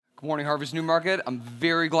Good morning, Harvest New Market. I'm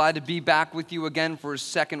very glad to be back with you again for a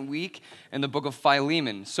second week in the book of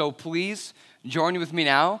Philemon. So please join with me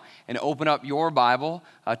now and open up your Bible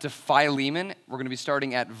to Philemon. We're going to be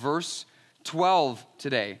starting at verse 12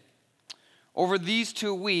 today. Over these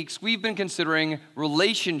 2 weeks, we've been considering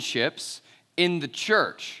relationships in the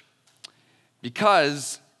church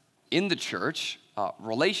because in the church,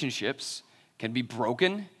 relationships can be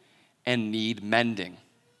broken and need mending.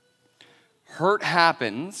 Hurt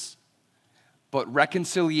happens, but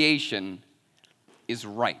reconciliation is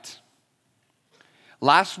right.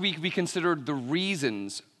 Last week, we considered the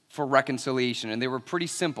reasons for reconciliation, and they were pretty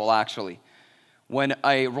simple, actually. When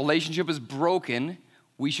a relationship is broken,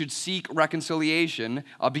 we should seek reconciliation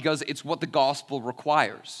because it's what the gospel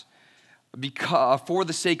requires, for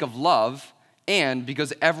the sake of love, and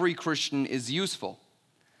because every Christian is useful.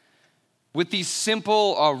 With these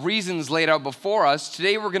simple reasons laid out before us,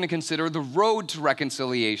 today we're going to consider the road to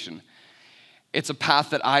reconciliation. It's a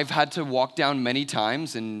path that I've had to walk down many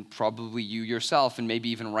times, and probably you yourself, and maybe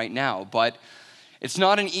even right now, but it's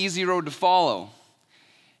not an easy road to follow.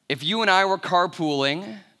 If you and I were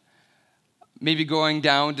carpooling, maybe going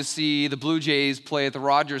down to see the Blue Jays play at the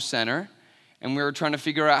Rogers Center, and we were trying to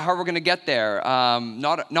figure out how we're going to get there,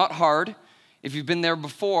 not hard. If you've been there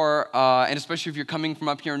before, and especially if you're coming from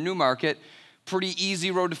up here in Newmarket, pretty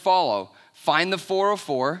easy road to follow. Find the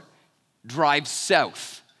 404, drive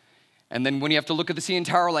south. And then when you have to look at the CN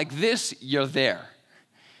Tower like this, you're there.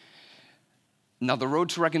 Now, the road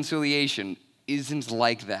to reconciliation isn't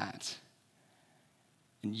like that.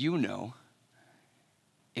 And you know,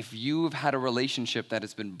 if you've had a relationship that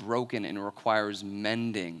has been broken and requires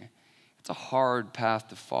mending, it's a hard path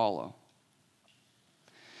to follow.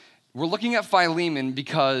 We're looking at Philemon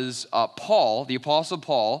because Paul, the Apostle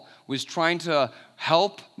Paul, was trying to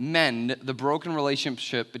help mend the broken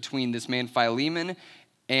relationship between this man Philemon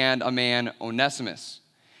and a man Onesimus.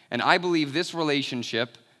 And I believe this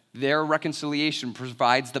relationship, their reconciliation,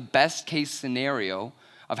 provides the best case scenario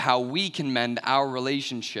of how we can mend our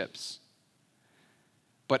relationships.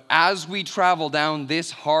 But as we travel down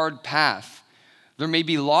this hard path, there may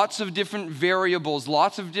be lots of different variables,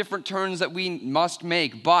 lots of different turns that we must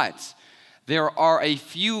make, but there are a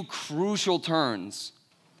few crucial turns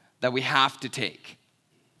that we have to take.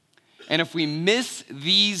 And if we miss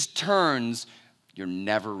these turns, you're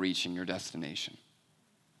never reaching your destination.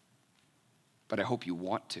 But I hope you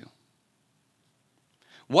want to.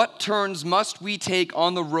 What turns must we take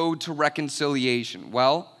on the road to reconciliation?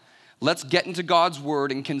 Well, let's get into God's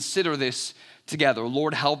word and consider this together.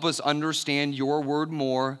 Lord, help us understand your word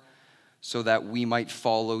more so that we might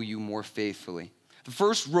follow you more faithfully. The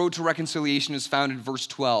first road to reconciliation is found in verse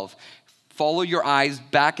 12. Follow your eyes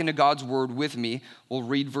back into God's word with me. We'll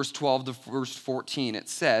read verse 12 to verse 14. It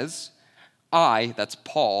says, I, that's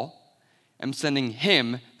Paul, am sending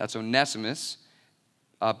him, that's Onesimus,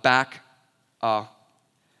 back to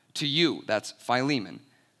you, that's Philemon,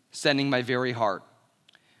 sending my very heart.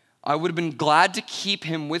 I would have been glad to keep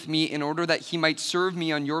him with me in order that he might serve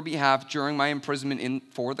me on your behalf during my imprisonment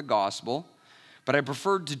for the gospel, but I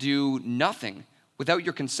preferred to do nothing without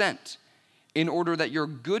your consent, in order that your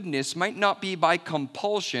goodness might not be by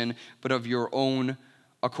compulsion, but of your own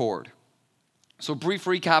accord. So brief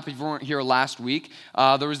recap, if you weren't here last week,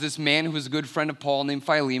 there was this man who was a good friend of Paul named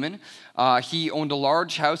Philemon. He owned a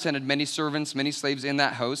large house and had many servants, many slaves in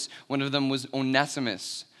that house. One of them was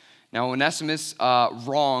Onesimus. Now, Onesimus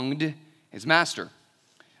wronged his master.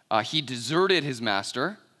 He deserted his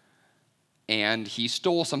master, and he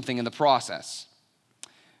stole something in the process.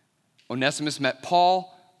 Onesimus met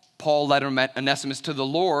Paul. Paul led Onesimus to the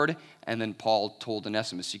Lord, and then Paul told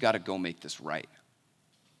Onesimus, you got to go make this right.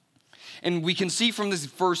 And we can see from these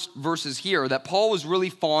first verses here that Paul was really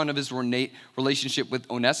fond of his relationship with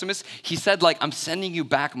Onesimus. He said, I'm sending you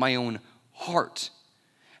back my own heart.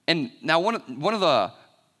 And now one of the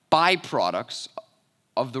byproducts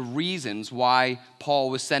of the reasons why Paul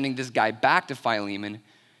was sending this guy back to Philemon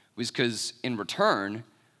was because in return,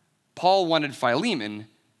 Paul wanted Philemon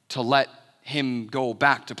to let him go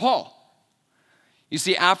back to Paul. You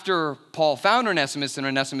see, after Paul found Onesimus and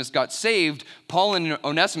Onesimus got saved, Paul and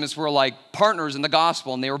Onesimus were like partners in the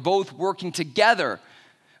gospel, and they were both working together.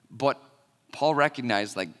 But Paul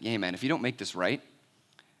recognized, hey man, if you don't make this right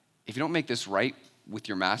with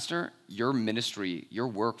your master, your ministry, your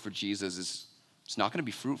work for Jesus it's not going to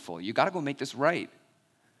be fruitful. You got to go make this right.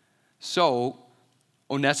 So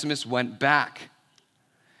Onesimus went back.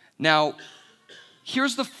 Now,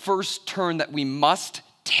 here's the first turn that we must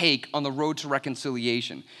take on the road to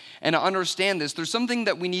reconciliation. And to understand this, there's something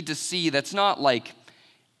that we need to see that's not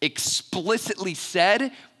explicitly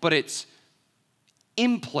said, but it's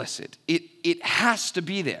implicit. It has to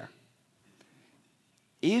be there.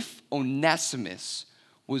 If Onesimus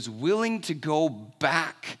was willing to go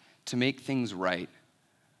back to make things right,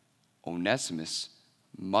 Onesimus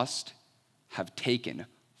must have taken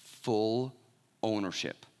full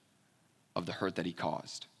ownership of the hurt that he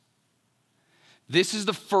caused. This is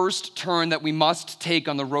the first turn that we must take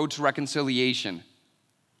on the road to reconciliation.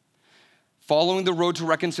 Following the road to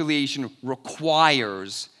reconciliation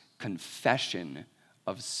requires confession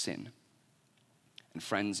of sin. And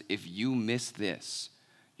friends, if you miss this,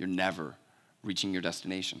 you're never reaching your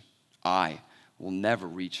destination. I will never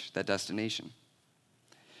reach that destination.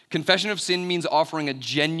 Confession of sin means offering a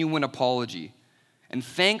genuine apology. And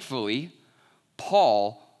thankfully,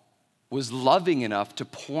 Paul was loving enough to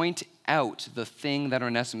point out the thing that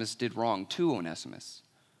Onesimus did wrong to Onesimus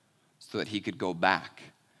so that he could go back,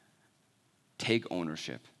 take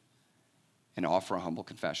ownership, and offer a humble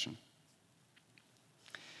confession.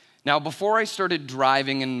 Now, before I started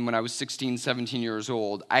driving and when I was 16, 17 years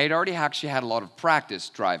old, I had already actually had a lot of practice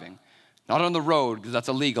driving. Not on the road, because that's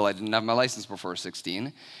illegal. I didn't have my license before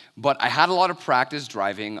 16. But I had a lot of practice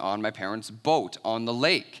driving on my parents' boat on the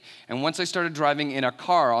lake. And once I started driving in a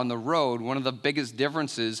car on the road, one of the biggest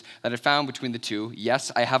differences that I found between the two,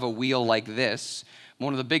 yes, I have a wheel like this.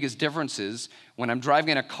 One of the biggest differences, when I'm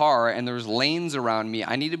driving in a car and there's lanes around me,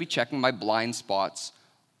 I need to be checking my blind spots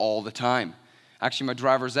all the time. Actually, my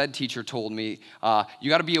driver's ed teacher told me, you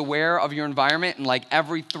got to be aware of your environment and like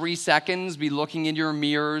every 3 seconds be looking in your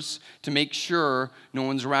mirrors to make sure no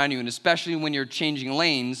one's around you. And especially when you're changing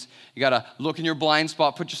lanes, you got to look in your blind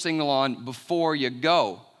spot, put your signal on before you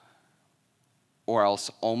go. Or else,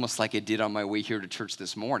 almost like I did on my way here to church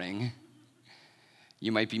this morning,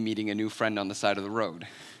 you might be meeting a new friend on the side of the road.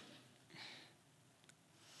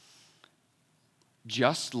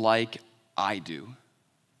 Just like I do,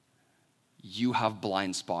 you have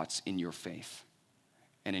blind spots in your faith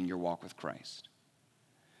and in your walk with Christ.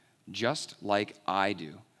 Just like I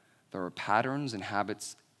do, there are patterns and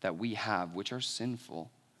habits that we have which are sinful,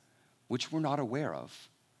 which we're not aware of,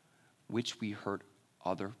 which we hurt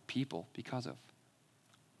other people because of.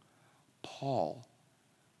 Paul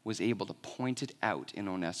was able to point it out in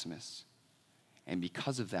Onesimus, and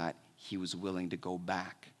because of that, he was willing to go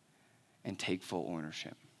back and take full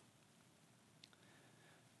ownership.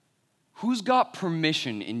 Who's got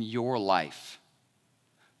permission in your life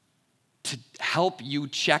to help you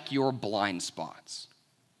check your blind spots?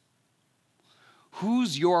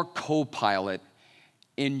 Who's your co-pilot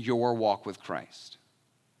in your walk with Christ?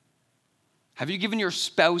 Have you given your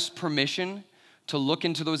spouse permission to look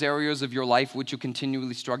into those areas of your life which you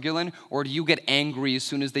continually struggle in? Or do you get angry as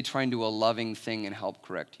soon as they try and do a loving thing and help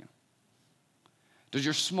correct you? Does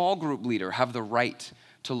your small group leader have the right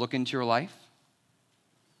to look into your life?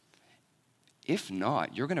 If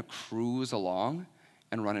not, you're going to cruise along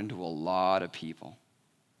and run into a lot of people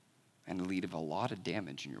and leave a lot of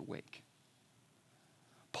damage in your wake.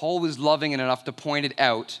 Paul was loving enough to point it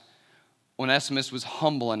out. Onesimus was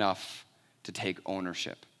humble enough to take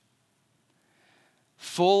ownership.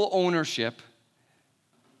 Full ownership,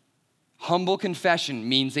 humble confession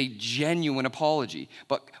means a genuine apology.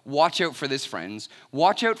 But watch out for this, friends.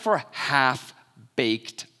 Watch out for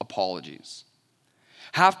half-baked apologies.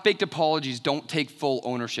 Half-baked apologies don't take full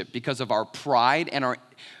ownership because of our pride and our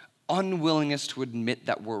unwillingness to admit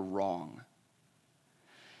that we're wrong.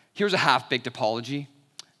 Here's a half-baked apology.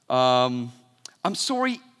 I'm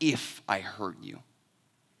sorry if I hurt you.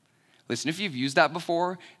 Listen, if you've used that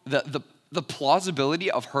before, the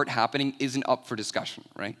plausibility of hurt happening isn't up for discussion,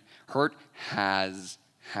 right? Hurt has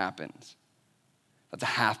happened. That's a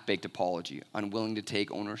half-baked apology, unwilling to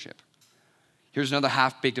take ownership. Here's another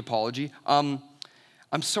half-baked apology.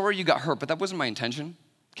 I'm sorry you got hurt, but that wasn't my intention.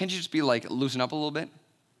 Can't you just be like, loosen up a little bit?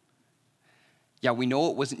 Yeah, we know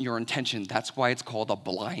it wasn't your intention. That's why it's called a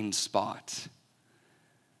blind spot.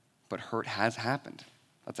 But hurt has happened.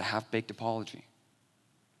 That's a half-baked apology.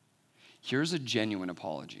 Here's a genuine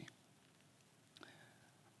apology.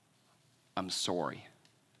 I'm sorry.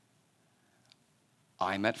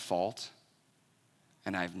 I'm at fault,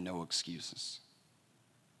 and I have no excuses.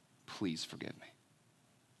 Please forgive me.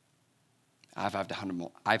 I've had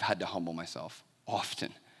to humble myself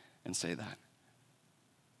often and say that.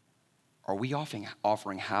 Are we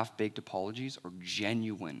offering half-baked apologies or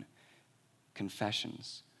genuine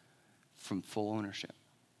confessions from full ownership?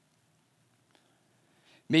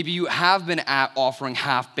 Maybe you have been offering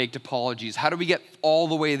half-baked apologies. How do we get all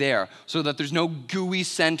the way there so that there's no gooey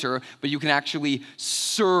center, but you can actually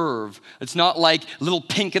serve? It's not like little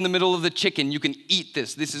pink in the middle of the chicken. You can eat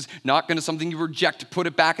this. This is not going to something you reject. Put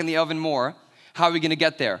it back in the oven more. How are we going to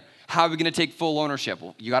get there? How are we going to take full ownership?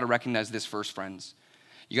 Well, you got to recognize this first, friends.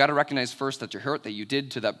 You got to recognize first that your hurt that you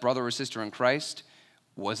did to that brother or sister in Christ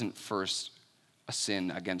wasn't first a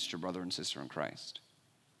sin against your brother and sister in Christ.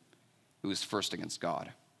 It was first against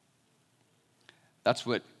God. That's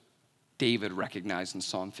what David recognized in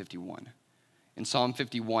Psalm 51. In Psalm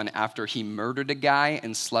 51, after he murdered a guy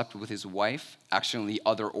and slept with his wife, actually in the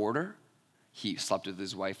other order, he slept with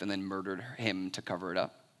his wife and then murdered him to cover it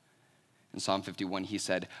up. In Psalm 51, he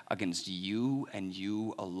said, "Against you and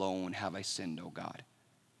you alone have I sinned, O God."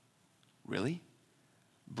 Really?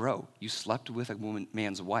 Bro, you slept with a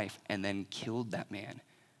man's wife and then killed that man.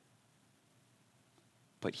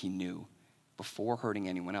 But he knew, before hurting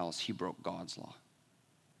anyone else, he broke God's law.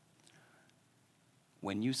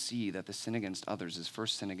 When you see that the sin against others is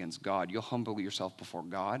first sin against God, you'll humble yourself before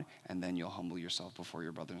God, and then you'll humble yourself before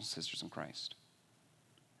your brothers and sisters in Christ.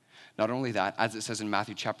 Not only that, as it says in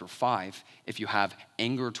Matthew chapter 5, if you have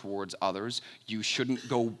anger towards others, you shouldn't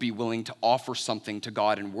go be willing to offer something to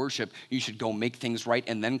God in worship. You should go make things right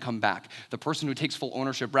and then come back. The person who takes full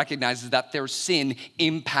ownership recognizes that their sin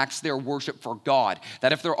impacts their worship for God.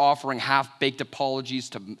 That if they're offering half-baked apologies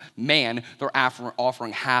to man, they're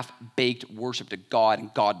offering half-baked worship to God,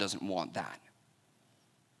 and God doesn't want that.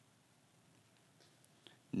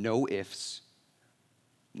 No ifs,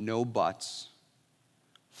 no buts.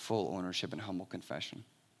 Full ownership and humble confession.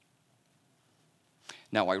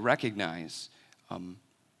 Now, I recognize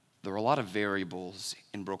there are a lot of variables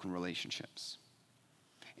in broken relationships.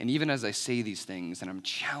 And even as I say these things, and I'm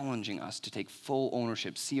challenging us to take full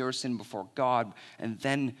ownership, see our sin before God, and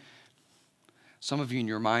then some of you in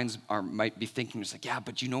your minds might be thinking, just like, yeah,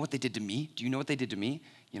 but you know what they did to me? Do you know what they did to me?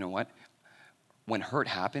 You know what? When hurt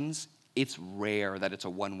happens, it's rare that it's a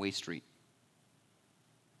one-way street.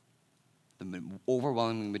 The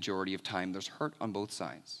overwhelming majority of time, there's hurt on both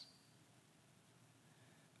sides.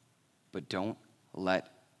 But don't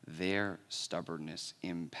let their stubbornness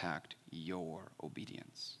impact your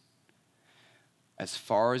obedience. As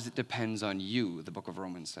far as it depends on you, the book of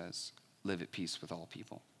Romans says, live at peace with all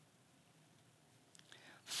people.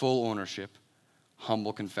 Full ownership,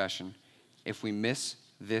 humble confession. If we miss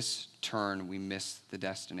this turn, we miss the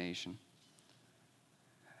destination.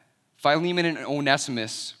 Philemon and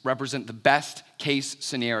Onesimus represent the best case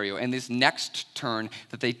scenario, and this next turn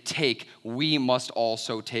that they take, we must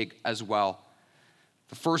also take as well.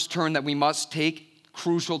 The first turn that we must take,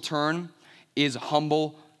 crucial turn, is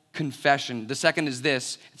humble confession. The second is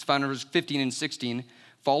this, it's found in verses 15 and 16.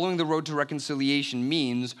 Following the road to reconciliation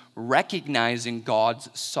means recognizing God's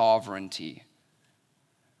sovereignty.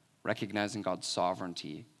 Recognizing God's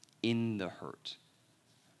sovereignty in the hurt.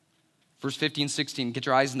 Verse 15, 16, get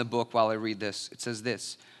your eyes in the book while I read this. It says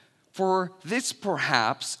this, "For this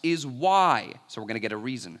perhaps is why," so we're going to get a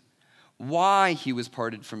reason, "why he was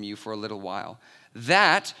parted from you for a little while,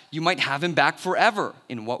 that you might have him back forever."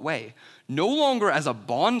 In what way? "No longer as a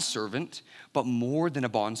bondservant, but more than a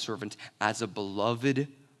bondservant, as a beloved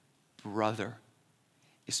brother,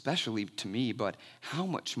 especially to me, but how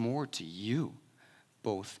much more to you,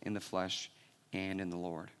 both in the flesh and in the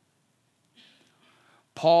Lord."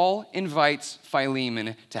 Paul invites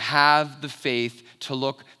Philemon to have the faith to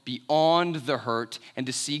look beyond the hurt and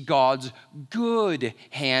to see God's good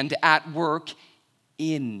hand at work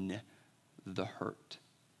in the hurt.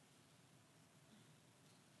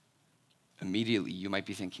 Immediately, you might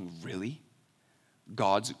be thinking, really?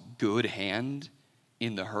 God's good hand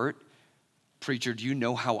in the hurt? Preacher, do you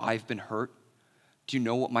know how I've been hurt? Do you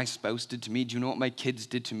know what my spouse did to me? Do you know what my kids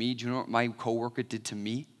did to me? Do you know what my coworker did to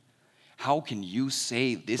me? How can you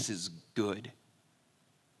say this is good?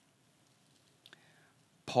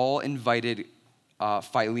 Paul invited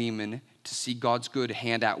Philemon to see God's good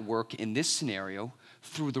hand at work in this scenario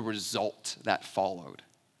through the result that followed.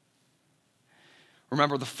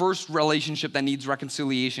 Remember, the first relationship that needs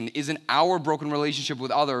reconciliation isn't our broken relationship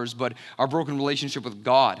with others, but our broken relationship with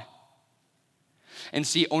God. And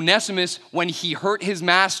see, Onesimus, when he hurt his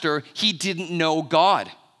master, he didn't know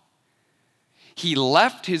God. He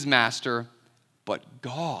left his master, but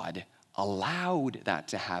God allowed that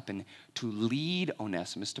to happen to lead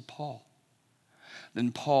Onesimus to Paul.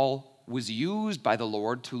 Then Paul was used by the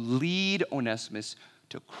Lord to lead Onesimus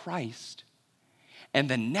to Christ. And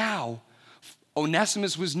then now,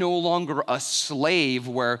 Onesimus was no longer a slave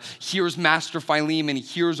where here's Master Philemon,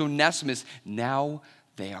 here's Onesimus. Now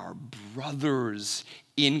they are brothers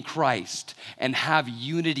in Christ and have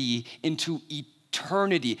unity into eternity.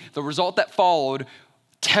 The result that followed,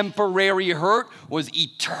 temporary hurt, was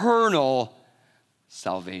eternal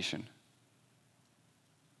salvation.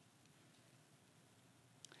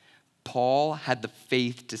 Paul had the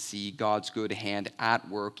faith to see God's good hand at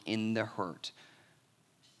work in the hurt.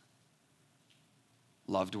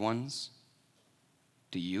 Loved ones,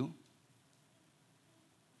 do you?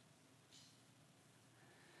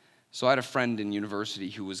 So I had a friend in university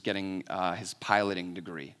who was getting his piloting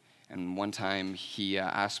degree. And one time he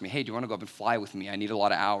asked me, hey, do you want to go up and fly with me? I need a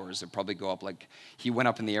lot of hours. It'd probably go up he went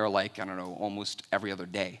up in the air almost every other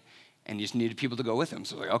day. And he just needed people to go with him.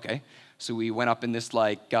 So I was like, okay. So we went up in this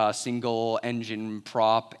single engine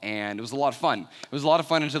prop, and it was a lot of fun. It was a lot of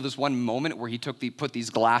fun until this one moment where he put these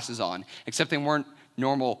glasses on, except they weren't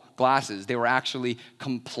normal glasses. They were actually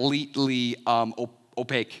completely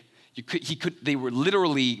opaque. They were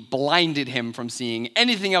literally blinded him from seeing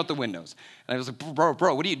anything out the windows. And I was like,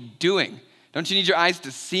 bro, what are you doing? Don't you need your eyes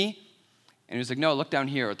to see? And he was like, no, look down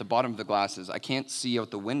here at the bottom of the glasses. I can't see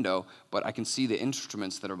out the window, but I can see the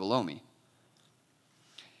instruments that are below me.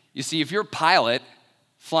 You see, if you're a pilot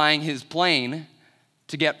flying his plane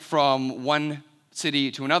to get from one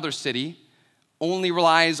city to another city, only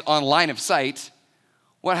relies on line of sight,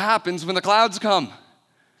 what happens when the clouds come?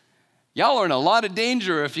 Y'all are in a lot of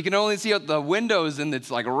danger if you can only see out the windows and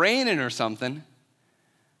it's raining or something.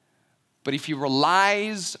 But if he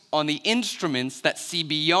relies on the instruments that see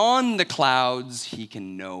beyond the clouds, he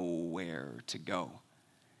can know where to go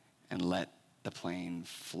and let the plane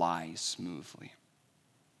fly smoothly.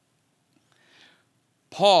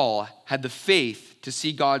 Paul had the faith to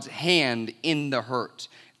see God's hand in the hurt.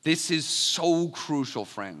 This is so crucial,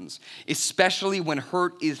 friends. Especially when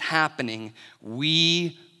hurt is happening,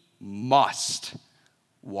 we must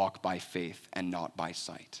walk by faith and not by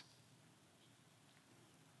sight.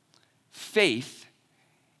 Faith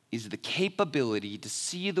is the capability to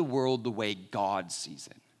see the world the way God sees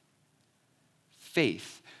it.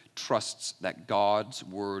 Faith trusts that God's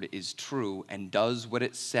word is true and does what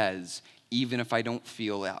it says, even if I don't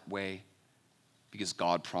feel that way, because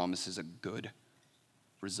God promises a good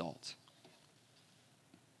result.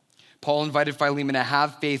 Paul invited Philemon to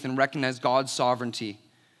have faith and recognize God's sovereignty.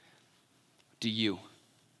 Do you?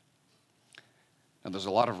 Now, there's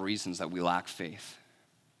a lot of reasons that we lack faith.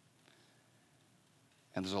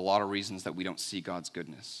 And there's a lot of reasons that we don't see God's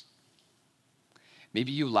goodness.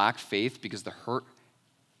 Maybe you lack faith because the hurt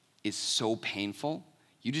is so painful,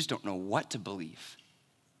 you just don't know what to believe.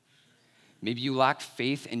 Maybe you lack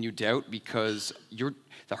faith and you doubt because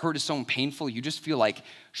the hurt is so painful, you just feel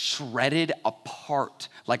shredded apart,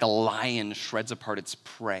 like a lion shreds apart its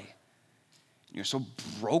prey. You're so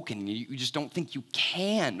broken, you just don't think you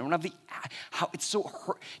can. You don't have how it's so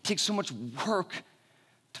hurt. It takes so much work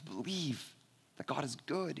to believe that God is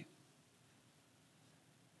good.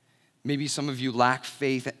 Maybe some of you lack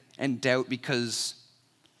faith and doubt because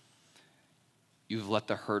you've let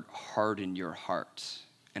the hurt harden your heart,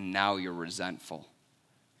 and now you're resentful,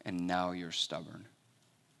 and now you're stubborn.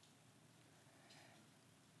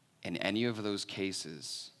 In any of those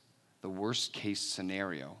cases, the worst case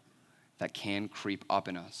scenario that can creep up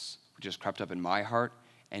in us, which has crept up in my heart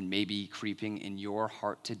and maybe creeping in your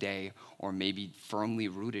heart today, or maybe firmly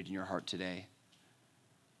rooted in your heart today,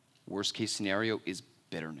 worst case scenario is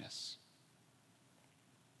bitterness.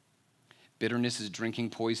 Bitterness is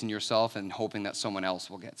drinking poison yourself and hoping that someone else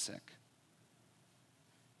will get sick.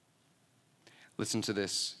 Listen to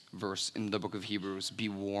this verse in the book of Hebrews. Be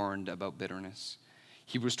warned about bitterness.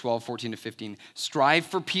 Hebrews 12:14-15. Strive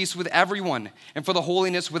for peace with everyone and for the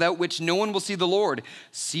holiness without which no one will see the Lord.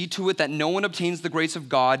 See to it that no one obtains the grace of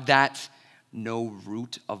God, that no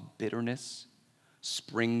root of bitterness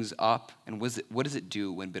springs up. And what does it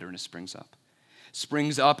do when bitterness springs up?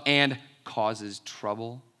 Springs up and causes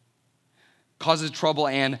trouble. Causes trouble,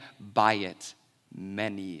 and by it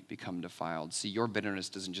many become defiled. See, your bitterness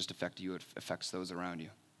doesn't just affect you, it affects those around you.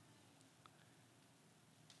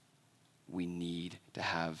 We need to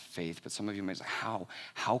have faith. But some of you might say, how?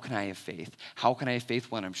 How can I have faith? How can I have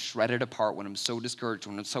faith when I'm shredded apart, when I'm so discouraged,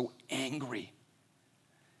 when I'm so angry?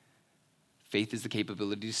 Faith is the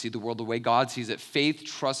capability to see the world the way God sees it. Faith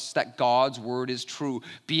trusts that God's word is true.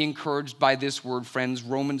 Be encouraged by this word, friends.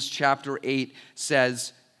 Romans chapter 8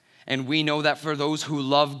 says, and we know that for those who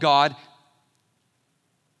love God,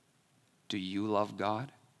 do you love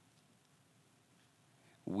God?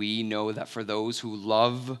 We know that for those who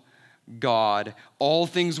love God, all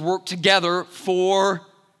things work together for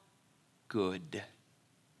good.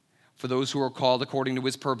 For those who are called according to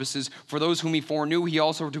his purposes, for those whom he foreknew, he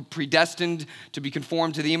also predestined to be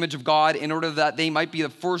conformed to the image of God, in order that they might be the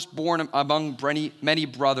firstborn among many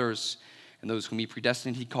brothers. And those whom he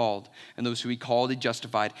predestined, he called. And those who he called, he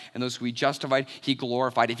justified. And those who he justified, he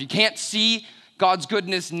glorified. If you can't see God's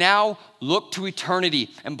goodness now, look to eternity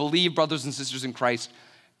and believe, brothers and sisters in Christ,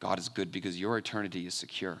 God is good because your eternity is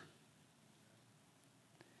secure.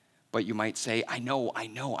 But you might say, I know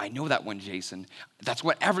that one, Jason. That's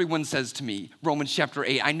what everyone says to me. Romans chapter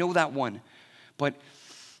 8, I know that one. But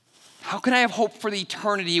how can I have hope for the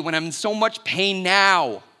eternity when I'm in so much pain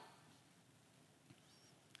now?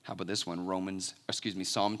 How about this one?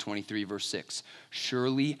 Psalm 23, verse 6.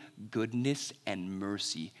 Surely goodness and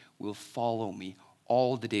mercy will follow me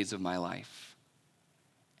all the days of my life,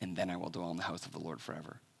 and then I will dwell in the house of the Lord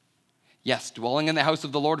forever. Yes, dwelling in the house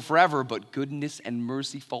of the Lord forever, but goodness and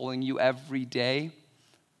mercy following you every day.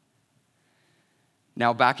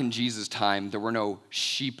 Now, back in Jesus' time, there were no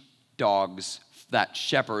sheep dogs that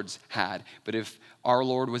shepherds had. But if our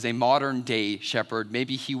Lord was a modern day shepherd,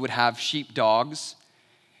 maybe he would have sheep dogs,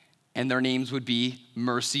 and their names would be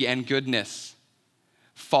mercy and goodness,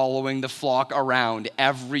 following the flock around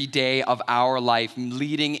every day of our life,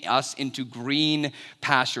 leading us into green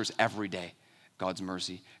pastures every day. God's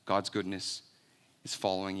mercy, God's goodness is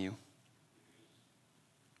following you.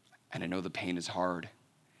 And I know the pain is hard,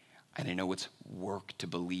 and I know it's work to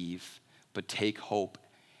believe, but take hope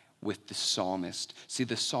with the psalmist. See,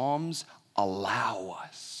 the Psalms allow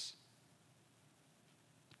us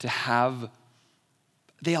to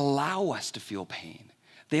feel pain.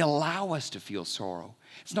 They allow us to feel sorrow.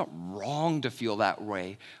 It's not wrong to feel that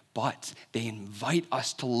way, but they invite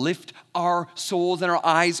us to lift our souls and our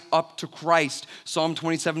eyes up to Christ. Psalm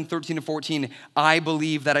 27, 13 to 14, I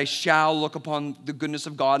believe that I shall look upon the goodness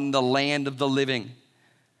of God in the land of the living.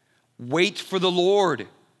 Wait for the Lord.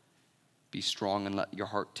 Be strong and let your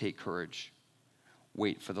heart take courage.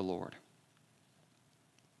 Wait for the Lord.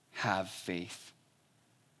 Have faith.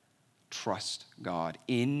 Trust God.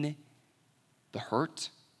 In the hurt,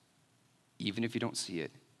 even if you don't see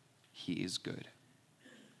it, He is good.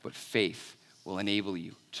 But faith will enable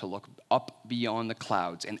you to look up beyond the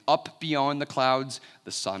clouds. And up beyond the clouds,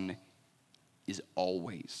 the sun is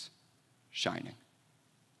always shining.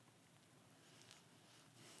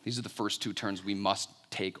 These are the first two turns we must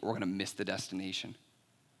take, or we're going to miss the destination.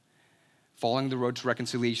 Following the road to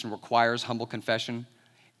reconciliation requires humble confession.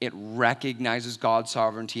 It recognizes God's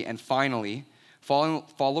sovereignty. And finally,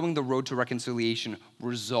 following the road to reconciliation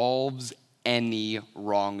resolves any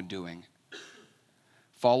wrongdoing.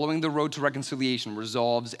 Following the road to reconciliation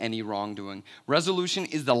resolves any wrongdoing. Resolution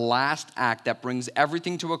is the last act that brings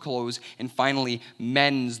everything to a close and finally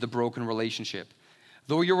mends the broken relationship.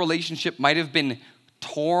 Though your relationship might have been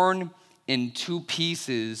torn in two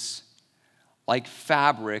pieces like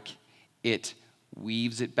fabric, it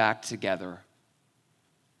weaves it back together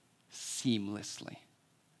seamlessly.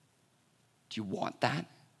 Do you want that?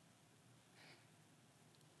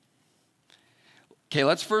 Okay,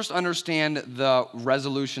 let's first understand the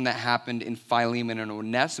resolution that happened in Philemon and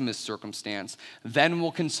Onesimus' circumstance. Then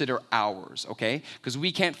we'll consider ours, okay? Because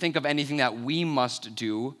we can't think of anything that we must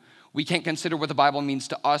do. We can't consider what the Bible means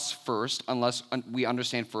to us first unless we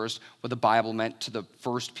understand first what the Bible meant to the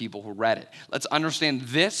first people who read it. Let's understand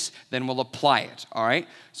this, then we'll apply it, all right?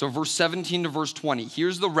 So verse 17 to verse 20,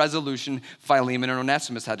 here's the resolution Philemon and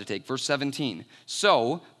Onesimus had to take. Verse 17,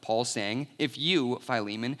 so, Paul's saying, if you,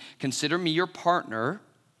 Philemon, consider me your partner,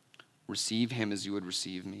 receive him as you would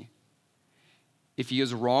receive me. If he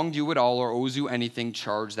has wronged you at all or owes you anything,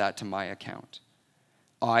 charge that to my account.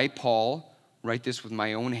 I, Paul, write this with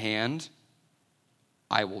my own hand,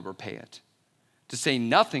 I will repay it. To say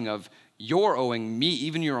nothing of your owing me,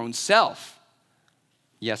 even your own self.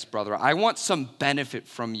 Yes, brother, I want some benefit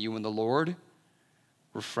from you in the Lord.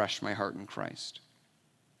 Refresh my heart in Christ.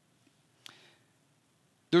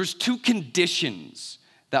 There's two conditions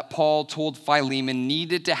that Paul told Philemon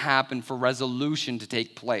needed to happen for resolution to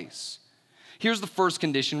take place. Here's the first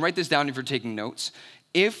condition. Write this down if you're taking notes.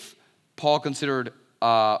 If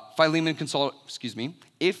Philemon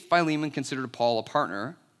considered Paul a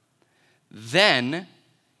partner, then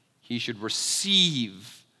he should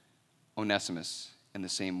receive Onesimus in the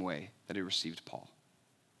same way that he received Paul.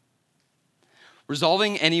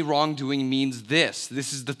 Resolving any wrongdoing means this.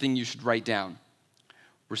 This is the thing you should write down.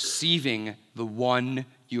 Receiving the one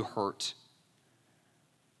you hurt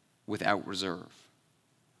without reserve.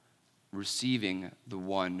 Receiving the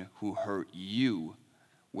one who hurt you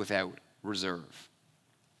without reserve.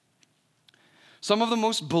 Some of the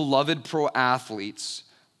most beloved pro athletes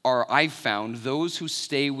are, I've found, those who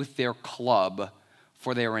stay with their club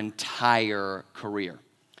for their entire career.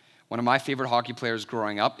 One of my favorite hockey players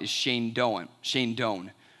growing up is Shane Doan. Shane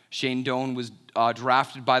Doan was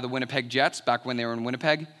drafted by the Winnipeg Jets back when they were in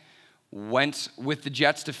Winnipeg, went with the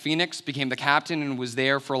Jets to Phoenix, became the captain, and was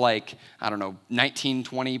there for 19,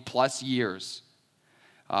 20 plus years.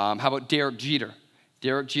 How about Derek Jeter?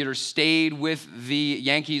 Derek Jeter stayed with the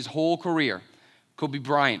Yankees' whole career. Kobe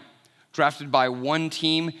Bryant, drafted by one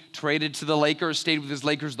team, traded to the Lakers, stayed with his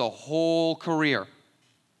Lakers the whole career.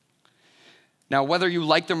 Now, whether you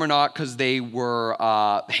like them or not because they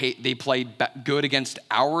played good against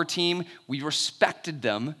our team, we respected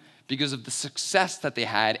them because of the success that they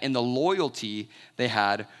had and the loyalty they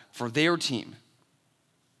had for their team.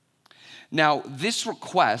 Now, this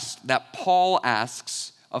request that Paul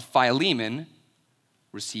asks of Philemon,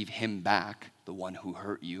 receive him back, the one who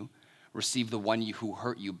hurt you, receive the one who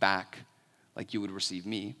hurt you back like you would receive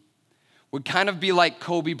me, would kind of be like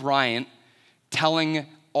Kobe Bryant telling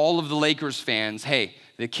all of the Lakers fans, hey,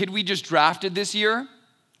 the kid we just drafted this year,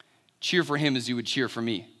 cheer for him as you would cheer for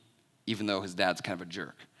me, even though his dad's kind of a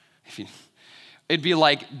jerk. It'd be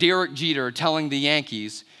like Derek Jeter telling the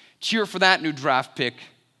Yankees, cheer for that new draft pick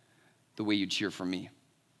the way you cheer for me.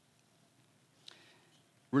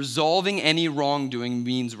 Resolving any wrongdoing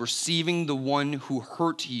means receiving the one who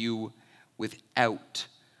hurt you without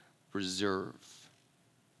reserve.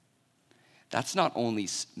 That's not only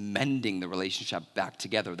mending the relationship back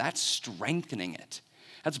together, that's strengthening it.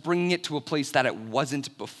 That's bringing it to a place that it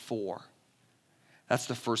wasn't before. That's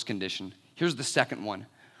the first condition. Here's the second one.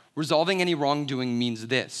 Resolving any wrongdoing means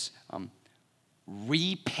this,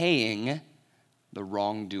 repaying the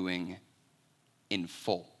wrongdoing in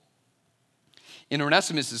full. In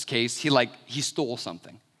Onesimus' case, he stole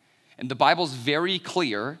something. And the Bible's very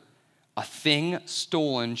clear, a thing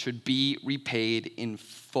stolen should be repaid in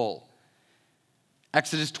full.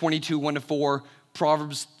 Exodus 22, 1-4,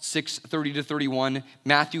 Proverbs 6, 30-31,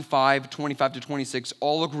 Matthew 5, 25-26,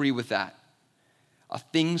 all agree with that. A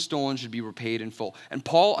thing stolen should be repaid in full. And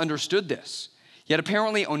Paul understood this. Yet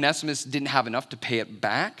apparently Onesimus didn't have enough to pay it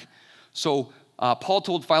back. So Paul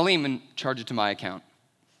told Philemon, charge it to my account.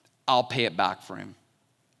 I'll pay it back for him.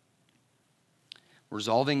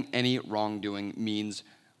 Resolving any wrongdoing means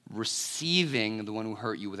receiving the one who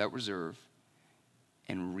hurt you without reserve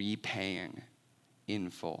and repaying in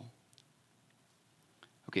full.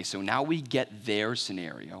 Okay, so now we get their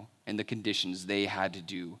scenario and the conditions they had to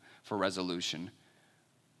do for resolution.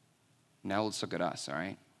 Now let's look at us, all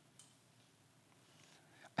right?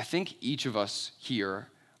 I think each of us here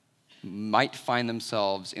might find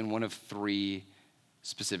themselves in one of three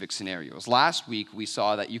specific scenarios. Last week, we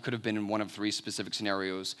saw that you could have been in one of three specific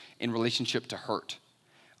scenarios in relationship to hurt.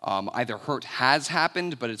 Either hurt has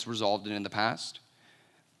happened, but it's resolved in the past.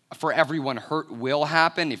 For everyone, hurt will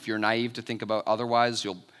happen. If you're naive to think about otherwise,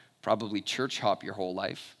 you'll probably church hop your whole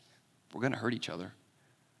life. We're going to hurt each other.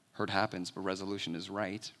 Hurt happens, but resolution is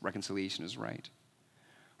right. Reconciliation is right.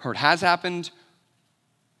 Hurt has happened.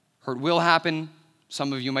 Hurt will happen.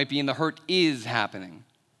 Some of you might be in the hurt is happening.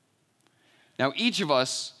 Now, each of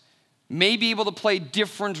us may be able to play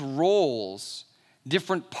different roles,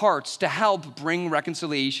 different parts to help bring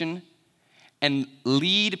reconciliation and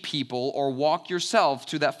lead people or walk yourself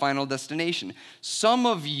to that final destination. Some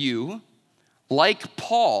of you, like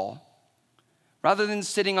Paul, rather than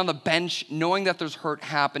sitting on the bench knowing that there's hurt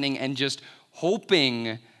happening and just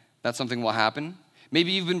hoping that something will happen,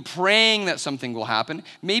 maybe you've been praying that something will happen,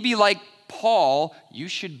 maybe like Paul, you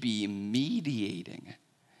should be mediating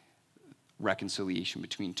reconciliation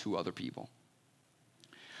between two other people.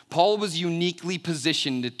 Paul was uniquely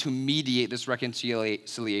positioned to mediate this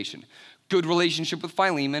reconciliation. Good relationship with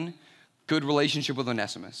Philemon, good relationship with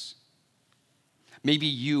Onesimus. Maybe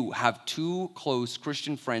you have two close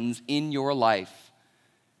Christian friends in your life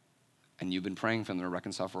and you've been praying for them to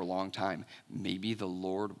reconcile for a long time. Maybe the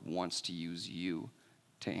Lord wants to use you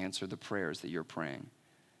to answer the prayers that you're praying.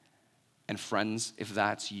 And friends, if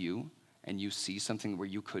that's you and you see something where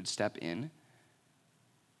you could step in,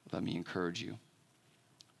 let me encourage you.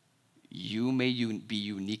 You may be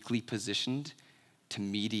uniquely positioned to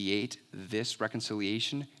mediate this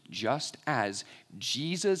reconciliation just as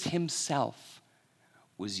Jesus himself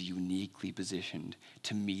was uniquely positioned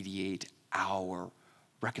to mediate our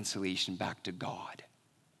reconciliation back to God.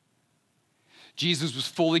 Jesus was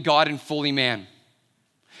fully God and fully man.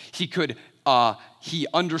 He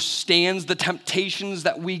understands the temptations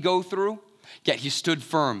that we go through, yet he stood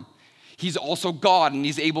firm. He's also God and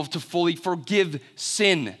he's able to fully forgive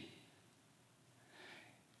sin.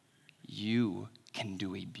 You can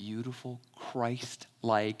do a beautiful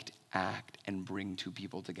Christ-like act and bring two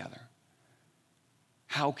people together.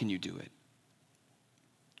 How can you do it?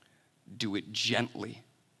 Do it gently.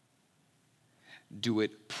 Do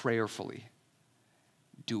it prayerfully.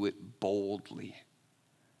 Do it boldly.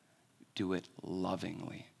 Do it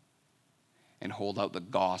lovingly. And hold out the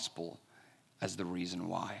gospel as the reason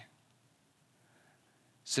why.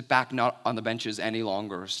 Sit back, not on the benches any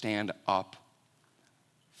longer. Stand up.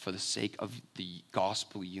 for the sake of the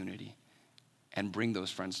gospel unity and bring those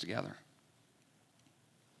friends together.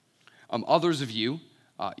 Others of you,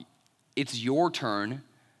 it's your turn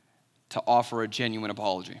to offer a genuine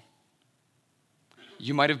apology.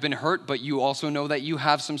 You might have been hurt, but you also know that you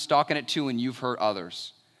have some stock in it too, and you've hurt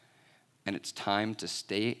others. And it's time to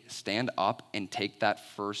stand up and take that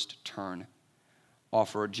first turn.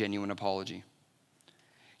 Offer a genuine apology.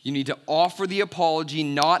 You need to offer the apology,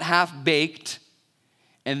 not half-baked,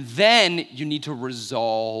 and then you need to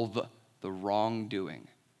resolve the wrongdoing.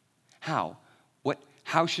 How?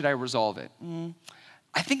 How should I resolve it?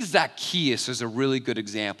 I think Zacchaeus is a really good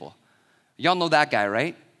example. Y'all know that guy,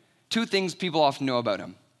 right? 2 things people often know about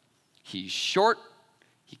him. He's short,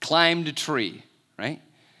 he climbed a tree, right?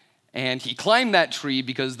 And he climbed that tree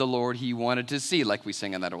because the Lord he wanted to see, like we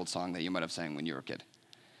sing in that old song that you might have sang when you were a kid.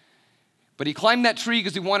 But he climbed that tree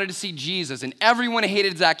because he wanted to see Jesus. And everyone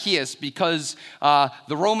hated Zacchaeus because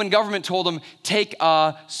the Roman government told him, take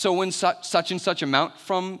so and such amount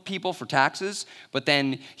from people for taxes. But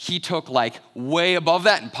then he took like way above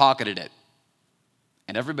that and pocketed it.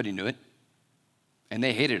 And everybody knew it. And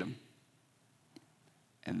they hated him.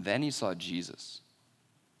 And then he saw Jesus.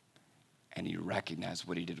 And he recognized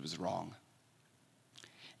what he did was wrong.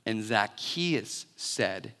 And Zacchaeus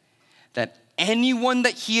said that anyone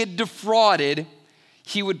that he had defrauded,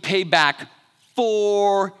 he would pay back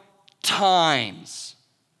 4 times.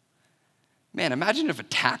 Man, imagine if a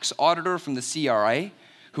tax auditor from the CRA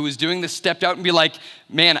who was doing this stepped out and be like,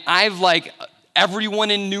 man, I've like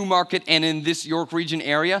everyone in Newmarket and in this York region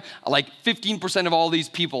area, like 15% of all these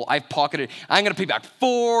people I've pocketed. I'm going to pay back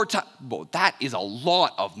 4 times. Well, that is a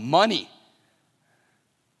lot of money.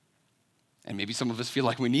 And maybe some of us feel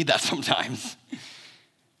like we need that sometimes.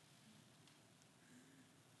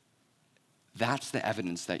 That's the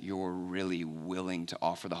evidence that you're really willing to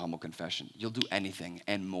offer the humble confession. You'll do anything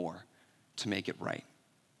and more to make it right.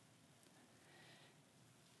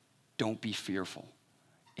 Don't be fearful.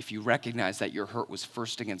 If you recognize that your hurt was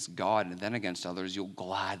first against God and then against others, you'll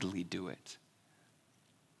gladly do it.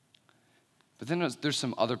 But then there's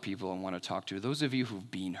some other people I want to talk to, those of you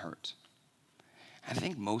who've been hurt. I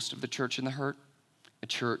think most of the hurt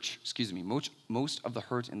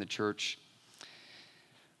in the church,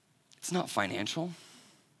 it's not financial.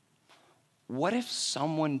 What if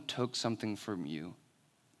someone took something from you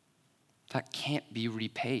that can't be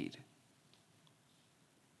repaid?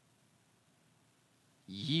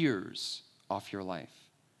 Years off your life,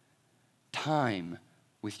 time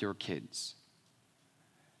with your kids,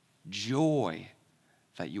 joy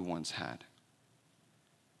that you once had.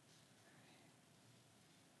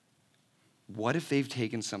 What if they've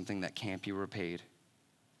taken something that can't be repaid?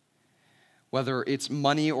 Whether it's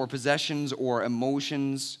money or possessions or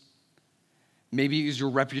emotions, maybe it's your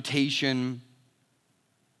reputation.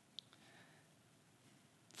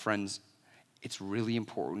 Friends, it's really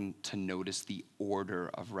important to notice the order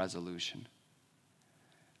of resolution.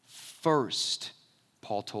 First,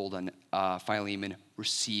 Paul told Philemon,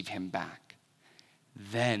 receive him back.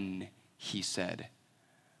 Then he said,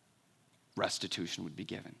 restitution would be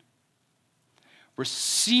given.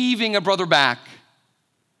 Receiving a brother back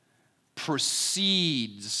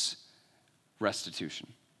precedes restitution.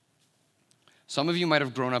 Some of you might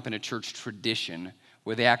have grown up in a church tradition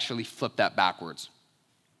where they actually flip that backwards.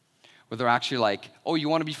 Where they're actually like, oh, you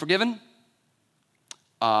want to be forgiven?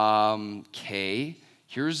 Okay,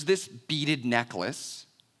 here's this beaded necklace.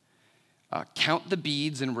 Count the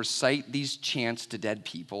beads and recite these chants to dead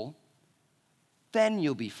people. Then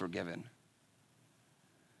you'll be forgiven.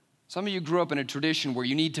 Some of you grew up in a tradition where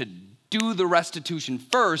you need to do the restitution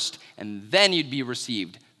first and then you'd be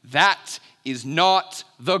received. That is not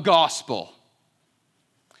the gospel.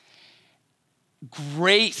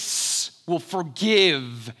 Grace will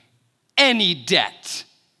forgive any debt.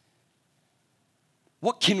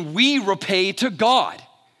 What can we repay to God?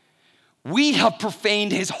 We have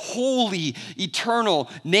profaned his holy, eternal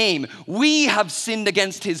name. We have sinned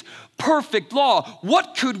against his perfect law.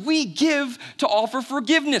 What could we give to offer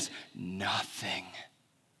forgiveness? Nothing.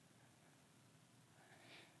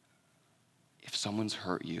 If someone's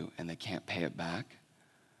hurt you and they can't pay it back,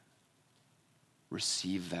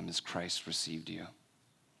 receive them as Christ received you.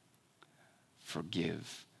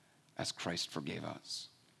 Forgive as Christ forgave us.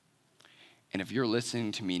 And if you're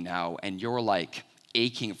listening to me now and you're like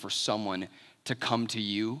aching for someone to come to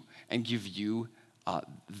you and give you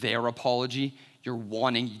their apology, you're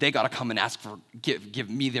wanting, they got to come and ask for, give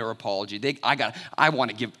me their apology.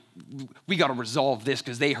 We got to resolve this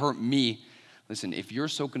because they hurt me. Listen, if you're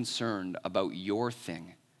so concerned about your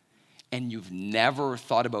thing and you've never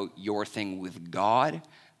thought about your thing with God,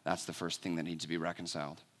 that's the first thing that needs to be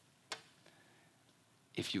reconciled.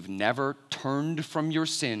 if you've never turned from your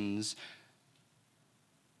sins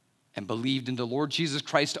and believed in the Lord Jesus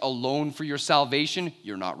Christ alone for your salvation,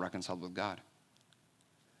 you're not reconciled with God.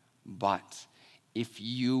 But if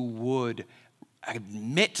you would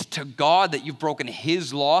admit to God that you've broken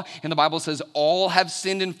his law, and the Bible says all have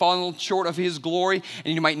sinned and fallen short of his glory,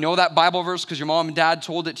 and you might know that Bible verse because your mom and dad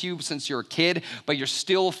told it to you since you're a kid, but you're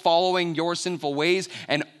still following your sinful ways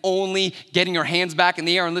and only getting your hands back in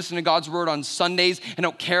the air and listening to God's word on Sundays and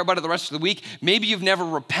don't care about it the rest of the week. Maybe you've never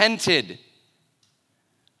repented.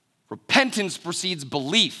 Repentance precedes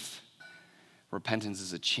belief. Repentance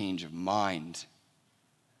is a change of mind.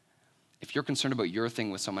 If you're concerned about your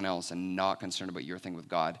thing with someone else and not concerned about your thing with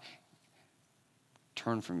God,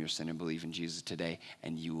 turn from your sin and believe in Jesus today,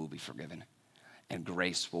 and you will be forgiven. And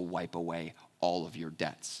grace will wipe away all of your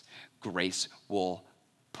debts. Grace will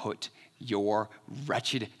put your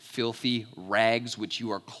wretched, filthy rags, which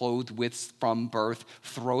you are clothed with from birth,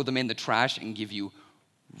 throw them in the trash and give you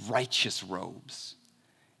righteous robes.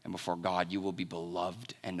 And before God, you will be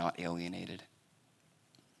beloved and not alienated.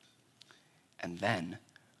 And then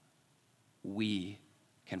we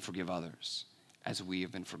can forgive others as we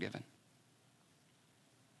have been forgiven.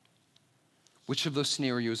 Which of those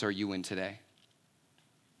scenarios are you in today?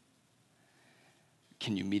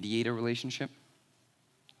 Can you mediate a relationship?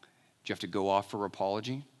 Do you have to go off for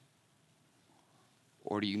apology?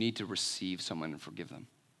 Or do you need to receive someone and forgive them?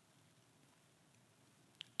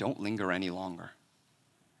 Don't linger any longer.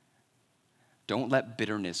 Don't let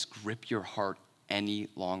bitterness grip your heart any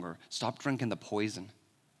longer. Stop drinking the poison.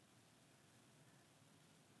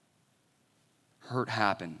 Hurt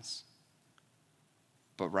happens,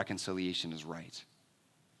 but reconciliation is right.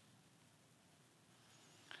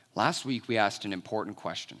 Last week, we asked an important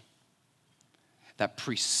question that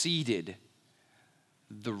preceded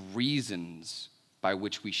the reasons by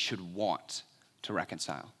which we should want to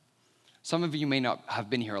reconcile. Some of you may not have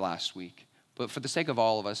been here last week, but for the sake of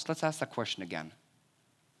all of us, let's ask that question again.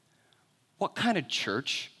 What kind of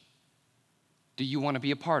church do you want to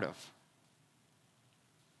be a part of?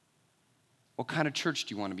 What kind of church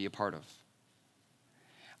do you want to be a part of?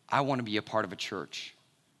 I want to be a part of a church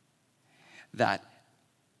that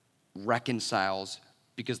reconciles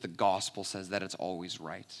because the gospel says that it's always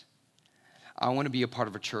right. I want to be a part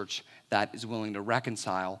of a church that is willing to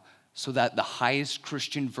reconcile so that the highest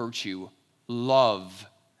Christian virtue, love,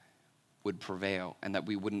 would prevail and that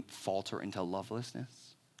we wouldn't falter into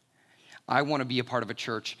lovelessness. I want to be a part of a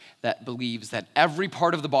church that believes that every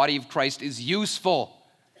part of the body of Christ is useful.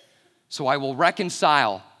 So I will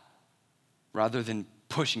reconcile rather than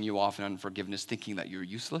pushing you off in unforgiveness, thinking that you're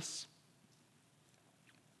useless.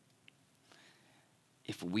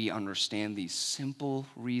 If we understand these simple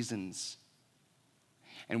reasons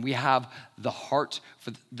and we have the heart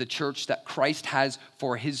for the church that Christ has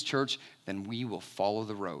for his church, then we will follow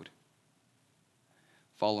the road.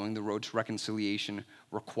 Following the road to reconciliation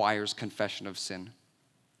requires confession of sin.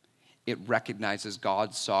 It recognizes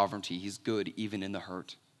God's sovereignty. He's good even in the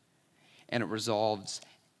hurt. And it resolves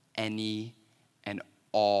any and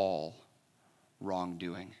all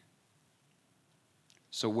wrongdoing.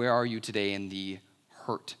 So where are you today in the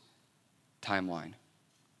hurt timeline?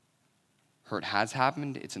 Hurt has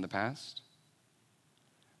happened, it's in the past.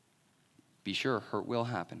 Be sure, hurt will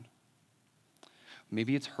happen.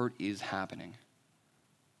 Maybe it's hurt is happening.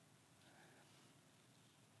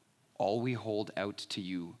 All we hold out to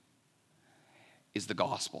you is the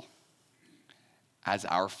gospel as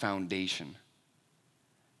our foundation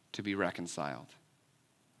to be reconciled.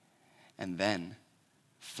 And then,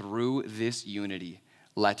 through this unity,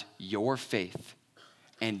 let your faith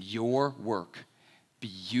and your work be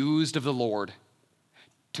used of the Lord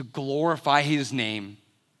to glorify his name,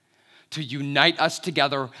 to unite us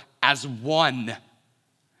together as one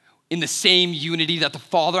in the same unity that the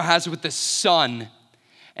Father has with the Son,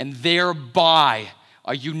 and thereby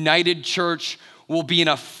a united church will be an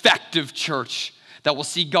effective church that will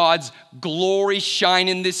see God's glory shine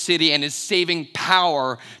in this city and his saving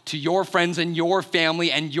power to your friends and your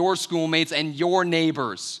family and your schoolmates and your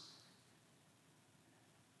neighbors.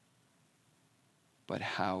 But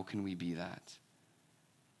how can we be that?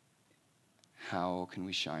 How can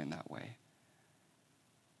we shine that way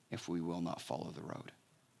if we will not follow the road?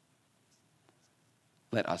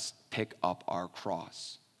 Let us pick up our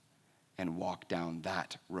cross and walk down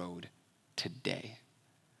that road today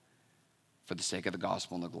for the sake of the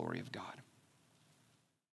gospel and the glory of God.